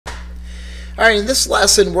All right, in this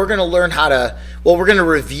lesson, we're going to learn how to, we're going to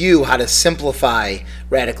review how to simplify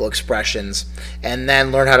radical expressions and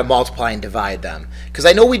then learn how to multiply and divide them. Because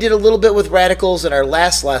I know we did a little bit with radicals in our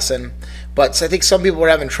last lesson, but I think some people were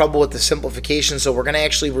having trouble with the simplification, so we're going to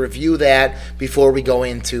actually review that before we go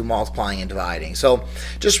into multiplying and dividing. So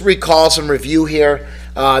just recall some review here.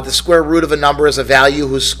 The square root of a number is a value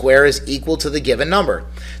whose square is equal to the given number.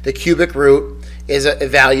 The cubic root is a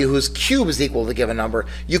value whose cube is equal to the given number.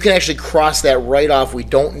 You can actually cross that right off. We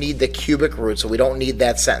don't need the cubic root, so we don't need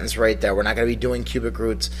that sentence right there. We're not going to be doing cubic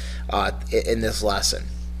roots in this lesson.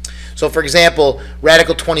 So for example,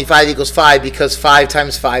 radical 25 equals 5 because 5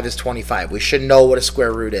 times 5 is 25. We should know what a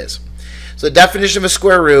square root is. So the definition of a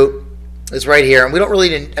square root is right here, and we don't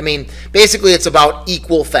really, basically it's about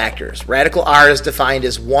equal factors. Radical r is defined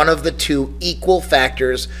as one of the two equal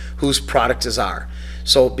factors whose product is r.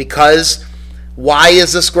 So because y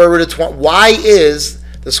is the square root of y is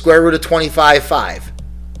the square root of 25, 5.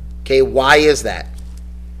 Okay, why is that?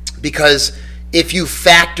 Because if you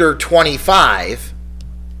factor 25,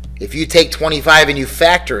 if you take 25 and you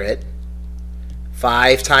factor it,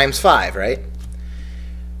 5 times 5, right?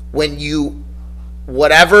 When you,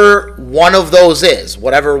 whatever one of those is,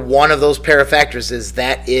 whatever one of those pair of factors is,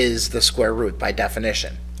 that is the square root by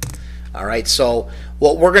definition. All right, so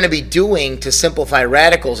what we're going to be doing to simplify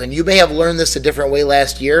radicals, and you may have learned this a different way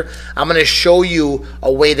last year, I'm going to show you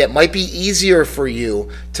a way that might be easier for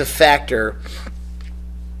you to factor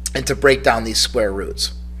and to break down these square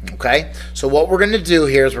roots. Okay, so what we're going to do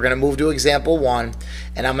here is we're going to move to example 1,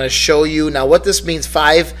 and I'm going to show you now what this means.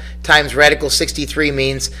 5 times radical 63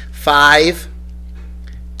 means 5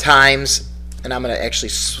 times, and I'm going to actually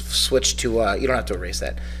switch to, you don't have to erase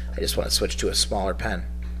that, I just want to switch to a smaller pen.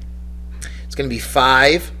 It's going to be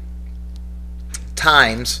 5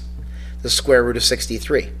 times the square root of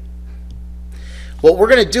 63. What we're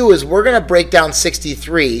going to do is we're going to break down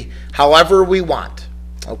 63 however we want.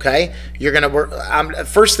 Okay, you're going to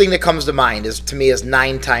first thing that comes to mind is to me is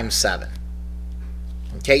 9 times 7.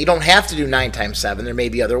 Okay, you don't have to do 9 times 7. There may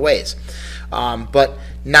be other ways, but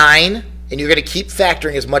 9, and you're going to keep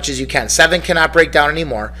factoring as much as you can. 7 cannot break down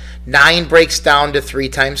anymore. 9 breaks down to 3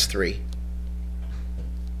 times 3.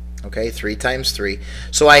 Okay, 3 times 3.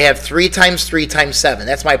 So I have 3 times 3 times 7.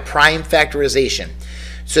 That's my prime factorization.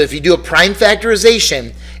 So if you do a prime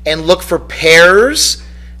factorization and look for pairs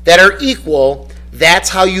that are equal, that's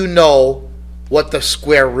how you know what the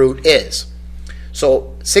square root is.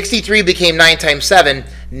 So 63 became 9 times 7.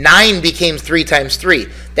 9 became 3 times 3.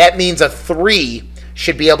 That means a 3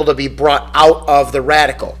 should be able to be brought out of the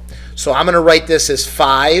radical. So I'm going to write this as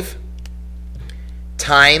 5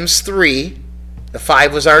 times 3. The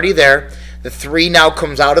 5 was already there. The 3 now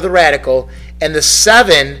comes out of the radical, and the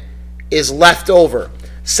 7 is left over.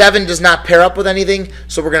 7 does not pair up with anything,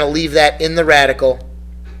 so we're going to leave that in the radical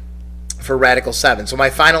for radical 7. So my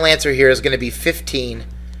final answer here is going to be 15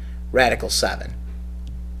 radical 7.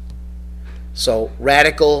 So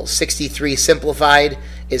radical 63 simplified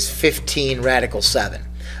is 15 radical 7.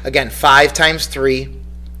 Again, 5 times 3,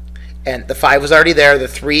 and the 5 was already there. The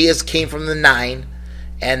 3 came from the 9.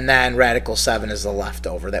 And then radical 7 is the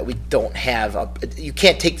leftover that we don't have. You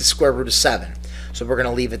can't take the square root of 7. So we're going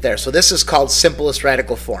to leave it there. So this is called simplest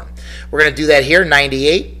radical form. We're going to do that here,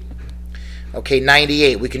 98. Okay,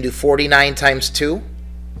 98. We can do 49 times 2.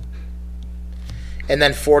 And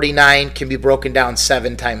then 49 can be broken down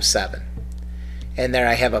 7 times 7. And there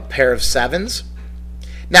I have a pair of 7s.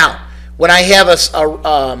 Now, when I have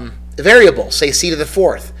a variable, say c to the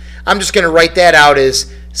 4th, I'm just going to write that out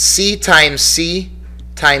as c times c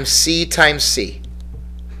times c times c.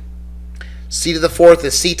 C to the 4th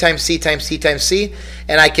is c times c times c times c,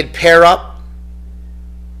 and I could pair up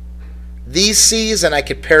these c's and I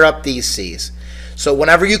could pair up these c's. So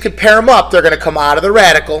whenever you could pair them up, they're going to come out of the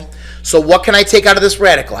radical. So what can I take out of this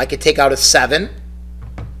radical? I could take out a 7,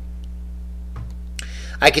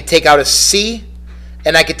 I could take out a c,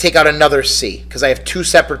 and I could take out another c because I have 2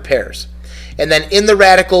 separate pairs. And then in the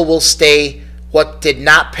radical will stay what did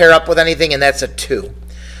not pair up with anything, and that's a 2.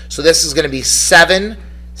 So this is going to be 7c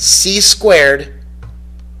squared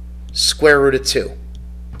square root of 2.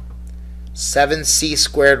 7c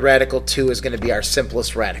squared radical 2 is going to be our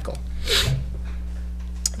simplest radical.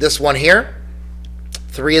 This one here,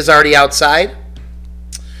 3 is already outside,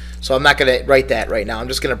 so I'm not going to write that right now. I'm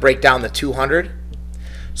just going to break down the 200.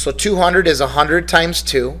 So 200 is 100 times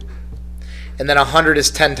 2, and then 100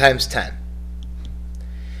 is 10 times 10.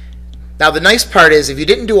 Now the nice part is if you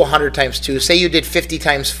didn't do 100 times 2, say you did 50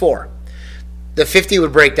 times 4, the 50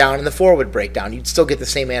 would break down and the 4 would break down. You'd still get the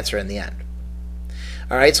same answer in the end.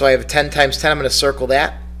 All right, so I have 10 times 10. I'm going to circle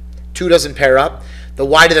that. 2 doesn't pair up. The The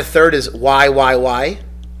y to the third is y.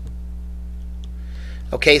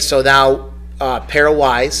 Okay, so now pair of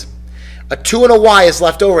y's. A 2 and a y is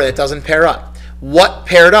left over that doesn't pair up. What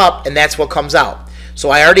paired up, and that's what comes out. So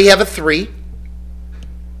I already have a 3.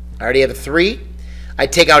 I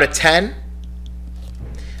take out a 10.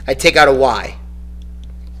 I take out a y.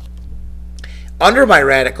 Under my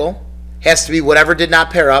radical has to be whatever did not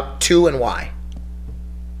pair up, 2 and y.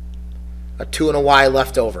 A 2 and a y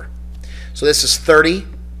left over. So this is 30y,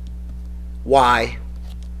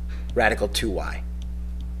 radical 2y.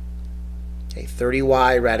 Okay,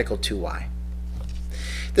 30y, radical 2y.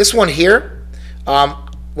 This one here,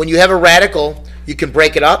 when you have a radical, you can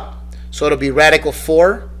break it up. So it'll be radical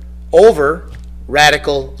 4 over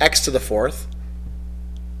radical x to the 4th.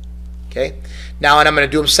 Okay. Now, and I'm going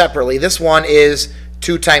to do them separately. This one is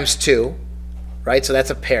 2 times 2, right? So that's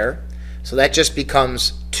a pair. So that just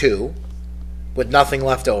becomes 2 with nothing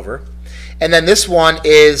left over. And then this one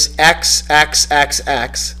is x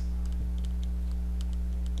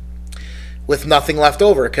with nothing left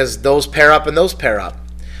over because those pair up and those pair up.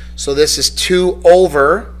 So this is 2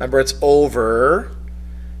 over, remember it's over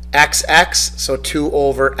xx, so 2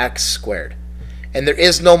 over x squared. And there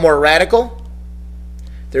is no more radical.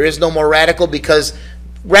 There is no more radical because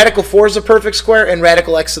radical 4 is a perfect square and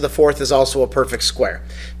radical x to the 4th is also a perfect square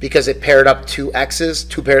because it paired up two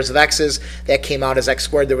pairs of x's that came out as x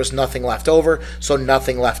squared. There was nothing left over, so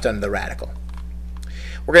nothing left under the radical.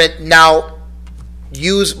 We're going to now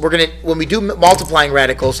when we do multiplying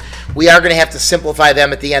radicals, we are going to have to simplify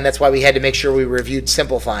them at the end. That's why we had to make sure we reviewed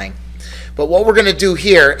simplifying. But what we're going to do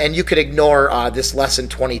here, and you could ignore this lesson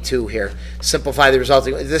 22 here, simplify the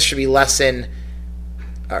resulting. This should be lesson,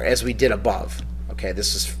 or as we did above. Okay,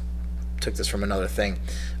 took this from another thing.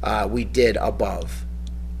 We did above.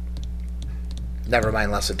 Never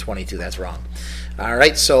mind lesson 22, that's wrong. All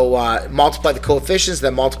right, so multiply the coefficients,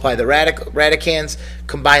 then multiply the radicands,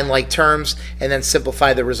 combine like terms, and then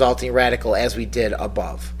simplify the resulting radical as we did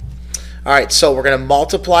above. All right, so we're going to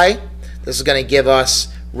multiply. This is going to give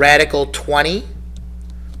us radical 20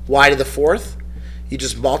 y to the 4th. You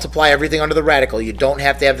just multiply everything under the radical. You don't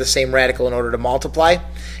have to have the same radical in order to multiply.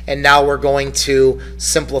 And now we're going to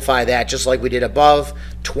simplify that just like we did above.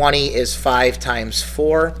 20 is 5 times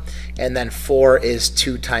 4, and then 4 is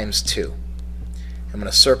 2 times 2. I'm going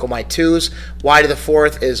to circle my 2's. Y to the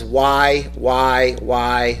 4th is y,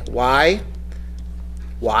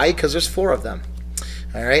 because there's 4 of them.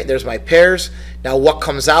 All right, there's my pairs. Now what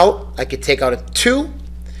comes out? I could take out a 2,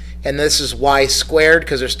 and this is y squared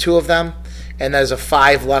because there's 2 of them. And there's a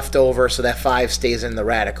 5 left over, so that 5 stays in the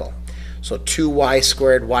radical. So 2y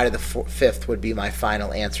squared, y to the 5th would be my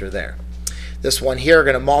final answer there. This one here, we're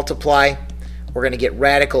going to multiply. We're going to get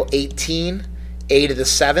radical 18, a to the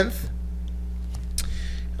 7th.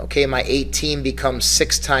 Okay, my 18 becomes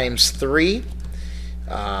 6 times 3.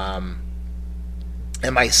 And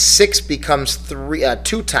my 6 becomes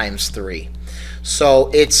 2 times 3.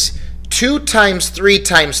 So it's 2 times 3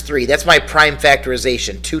 times 3. That's my prime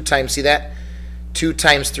factorization. 2 times, see that? 2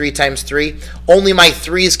 times 3 times 3. Only my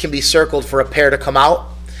 3's can be circled for a pair to come out.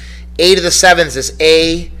 A to the 7th is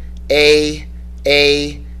A.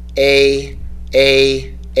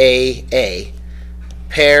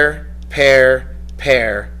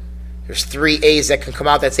 Pair. There's 3 A's that can come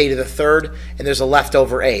out. That's A to the 3rd. And there's a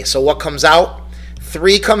leftover A. So what comes out?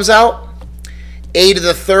 3 comes out. A to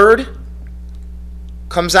the 3rd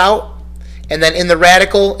comes out. And then in the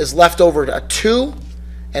radical is left over a 2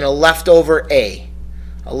 and a leftover A.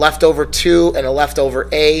 A leftover 2 and a leftover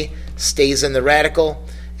A stays in the radical.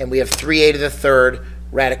 And we have 3A to the 3rd,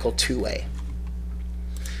 radical 2A.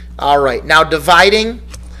 All right, now dividing,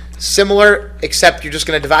 similar, except you're just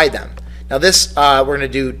going to divide them. Now this, we're going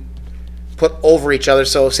to put over each other.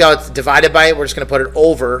 So see how it's divided by it? We're just going to put it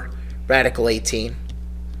over radical 18,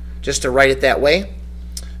 just to write it that way.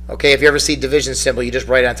 Okay, if you ever see division symbol, you just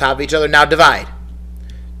write it on top of each other. Now divide.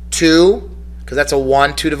 2, because that's a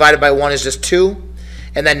 1. 2 divided by 1 is just 2.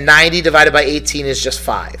 And then 90 divided by 18 is just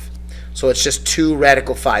 5. So it's just 2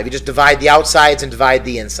 radical 5. You just divide the outsides and divide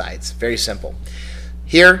the insides. Very simple.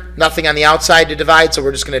 Here, nothing on the outside to divide, so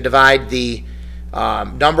we're just going to divide the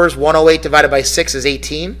numbers. 108 divided by 6 is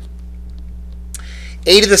 18.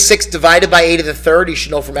 A to the 6th divided by A to the 3rd, you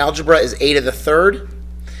should know from algebra, is A to the 3rd.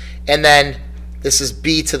 And then this is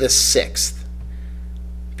B to the 6th.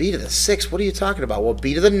 B to the 6th, what are you talking about? Well,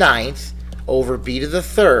 B to the 9th over B to the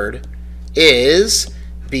 3rd is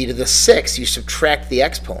B to the 6th. You subtract the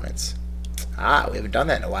exponents. Ah, we haven't done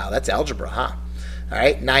that in a while. That's algebra, huh? All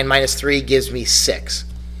right, 9 minus 3 gives me 6.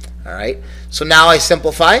 All right, so now I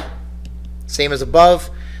simplify. Same as above.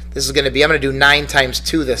 This is going to be, I'm going to do 9 times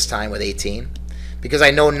 2 this time with 18. because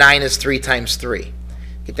I know 9 is 3 times 3.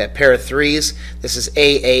 Get that pair of 3's. This is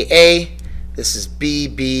A. This is B,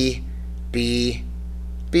 B, B,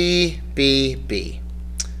 B, B, B.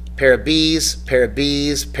 Pair of B's, pair of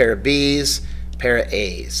B's, pair of B's, pair of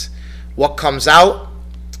A's. What comes out?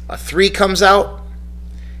 A 3 comes out.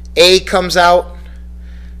 A comes out.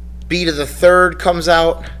 B to the third comes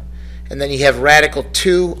out. And then you have radical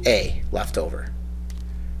 2A left over.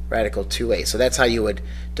 Radical 2A. So that's how you would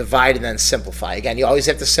divide and then simplify. Again, you always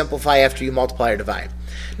have to simplify after you multiply or divide.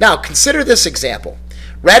 Now, consider this example.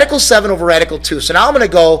 Radical 7 over radical 2. So now I'm going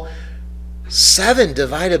to go 7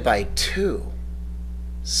 divided by 2.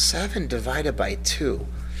 7 divided by 2.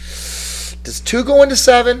 Does 2 go into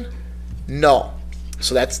 7? No.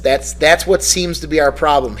 So that's what seems to be our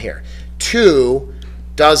problem here. 2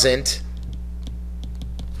 doesn't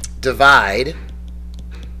divide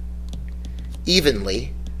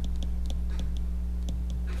evenly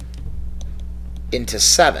into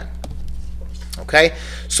 7. Okay?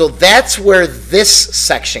 So that's where this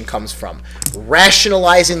section comes from.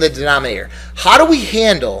 Rationalizing the denominator. How do we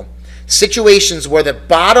handle situations where the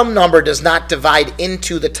bottom number does not divide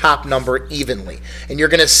into the top number evenly? And you're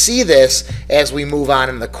going to see this as we move on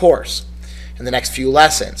in the course, in the next few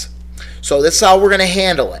lessons. So this is how we're going to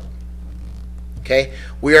handle it. Okay?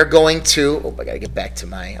 We are going to, I got to get back to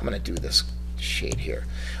I'm going to do this shade here.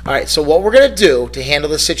 All right, so what we're going to do to handle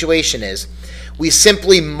this situation is we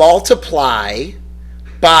simply multiply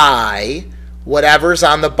by whatever's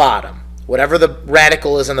on the bottom, whatever the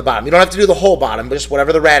radical is on the bottom. You don't have to do the whole bottom, but just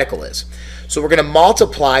whatever the radical is. So we're going to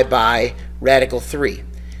multiply by radical 3.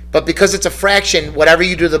 But because it's a fraction, whatever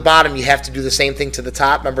you do to the bottom, you have to do the same thing to the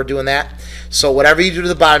top. Remember doing that? So whatever you do to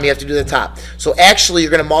the bottom, you have to do to the top. So actually,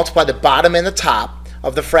 you're going to multiply the bottom and the top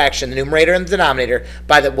of the fraction, the numerator and the denominator,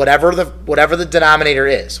 by whatever the denominator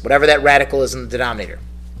is, whatever that radical is in the denominator.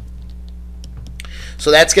 So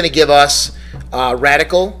that's going to give us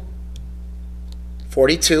radical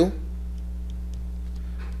 42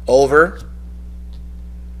 over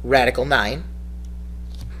radical 9.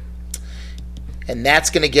 And that's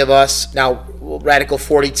going to give us, now, radical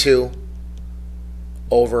 42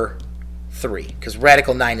 over 3, because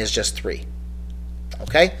radical 9 is just 3.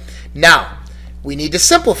 Okay? Now, we need to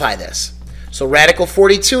simplify this. So radical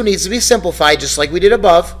 42 needs to be simplified just like we did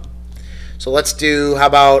above. So let's do, how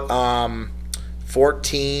about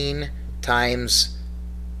 14 times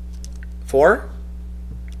 4?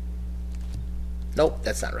 Nope,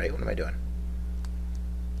 that's not right. What am I doing?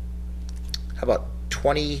 How about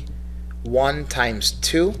 21 times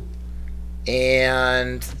 2?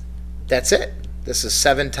 And that's it. This is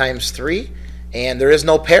 7 times 3. And there is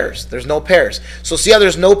no pairs. There's no pairs. So see how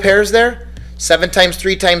there's no pairs there? 7 times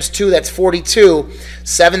 3 times 2, that's 42.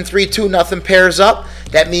 7, 3, 2, nothing pairs up.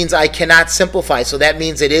 That means I cannot simplify. So that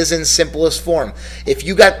means it is in simplest form. If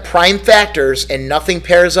you got prime factors and nothing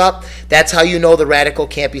pairs up, that's how you know the radical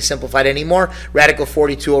can't be simplified anymore. Radical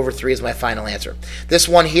 42 over 3 is my final answer. This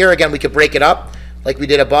one here, again, we could break it up like we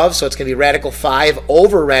did above. So it's going to be radical 5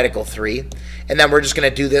 over radical 3. And then we're just going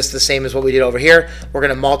to do this the same as what we did over here. We're going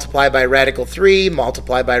to multiply by radical 3,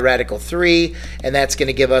 multiply by radical 3, and that's going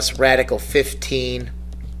to give us radical 15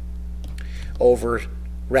 over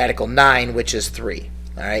radical 9, which is 3.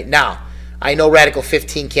 All right, now, I know radical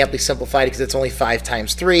 15 can't be simplified because it's only 5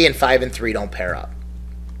 times 3, and 5 and 3 don't pair up.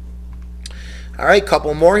 All right,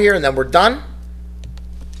 couple more here, and then we're done.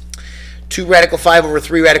 2 radical 5 over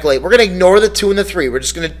 3 radical 8. We're going to ignore the 2 and the 3. We're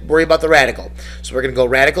just going to worry about the radical. So we're going to go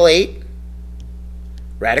radical 8.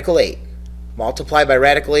 Radical 8. Multiply by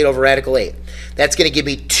radical 8 over radical 8. That's going to give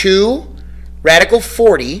me 2 radical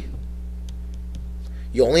 40.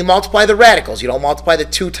 You only multiply the radicals. You don't multiply the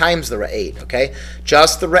 2 times the 8, okay?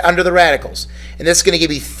 Just under the radicals. And this is going to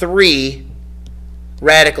give me 3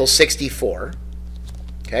 radical 64,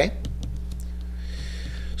 okay?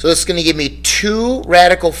 So this is going to give me 2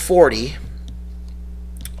 radical 40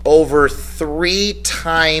 over 3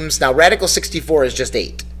 times, now radical 64 is just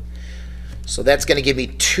 8. So that's going to give me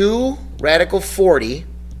 2 radical 40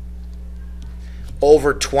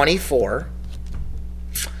 over 24.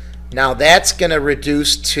 Now that's going to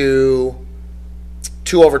reduce to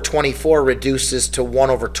 2 over 24 reduces to 1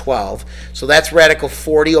 over 12. So that's radical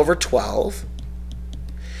 40 over 12.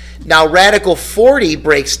 Now radical 40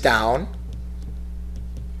 breaks down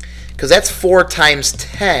because that's 4 times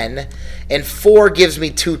 10, and 4 gives me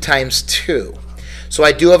 2 times 2. So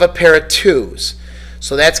I do have a pair of 2's.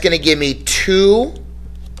 So that's going to give me 2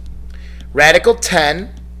 radical 10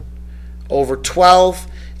 over 12,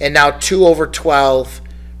 and now 2 over 12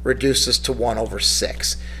 reduces to 1 over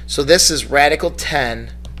 6. So this is radical 10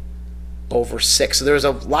 over 6. So there's a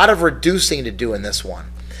lot of reducing to do in this one.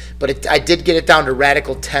 but I did get it down to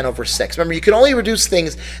radical 10 over 6. Remember, you can only reduce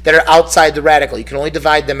things that are outside the radical. You can only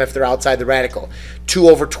divide them if they're outside the radical. 2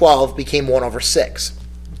 over 12 became 1 over 6.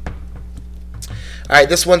 All right,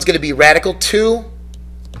 this one's going to be radical 2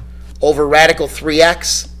 over radical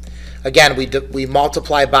 3x. Again, we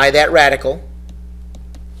multiply by that radical.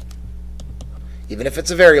 Even if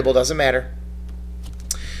it's a variable, doesn't matter.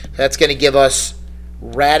 That's going to give us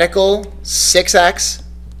radical 6x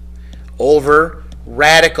over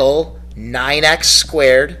radical 9x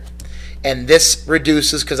squared. And this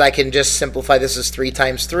reduces because I can just simplify. This is 3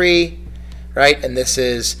 times 3, right? And this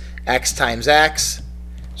is x times x.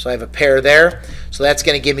 So I have a pair there. So that's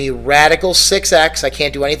going to give me radical 6x. I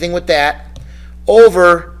can't do anything with that.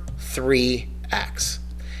 Over 3x.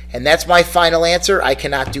 And that's my final answer. I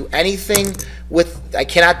cannot do anything with, I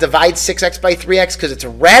cannot divide 6x by 3x because it's a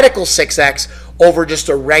radical 6x over just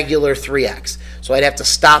a regular 3x. So I'd have to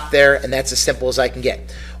stop there, and that's as simple as I can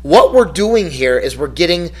get. What we're doing here is we're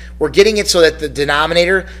getting it so that the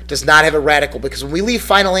denominator does not have a radical, because when we leave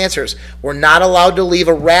final answers, we're not allowed to leave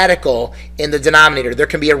a radical in the denominator. There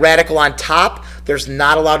can be a radical on top. There's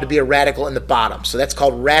not allowed to be a radical in the bottom. So that's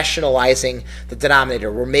called rationalizing the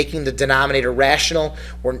denominator. We're making the denominator rational.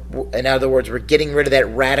 In other words, we're getting rid of that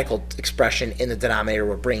radical expression in the denominator.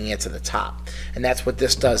 We're bringing it to the top. And that's what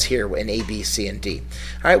this does here in A, B, C, and D.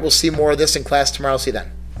 All right, we'll see more of this in class tomorrow. See you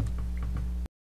then.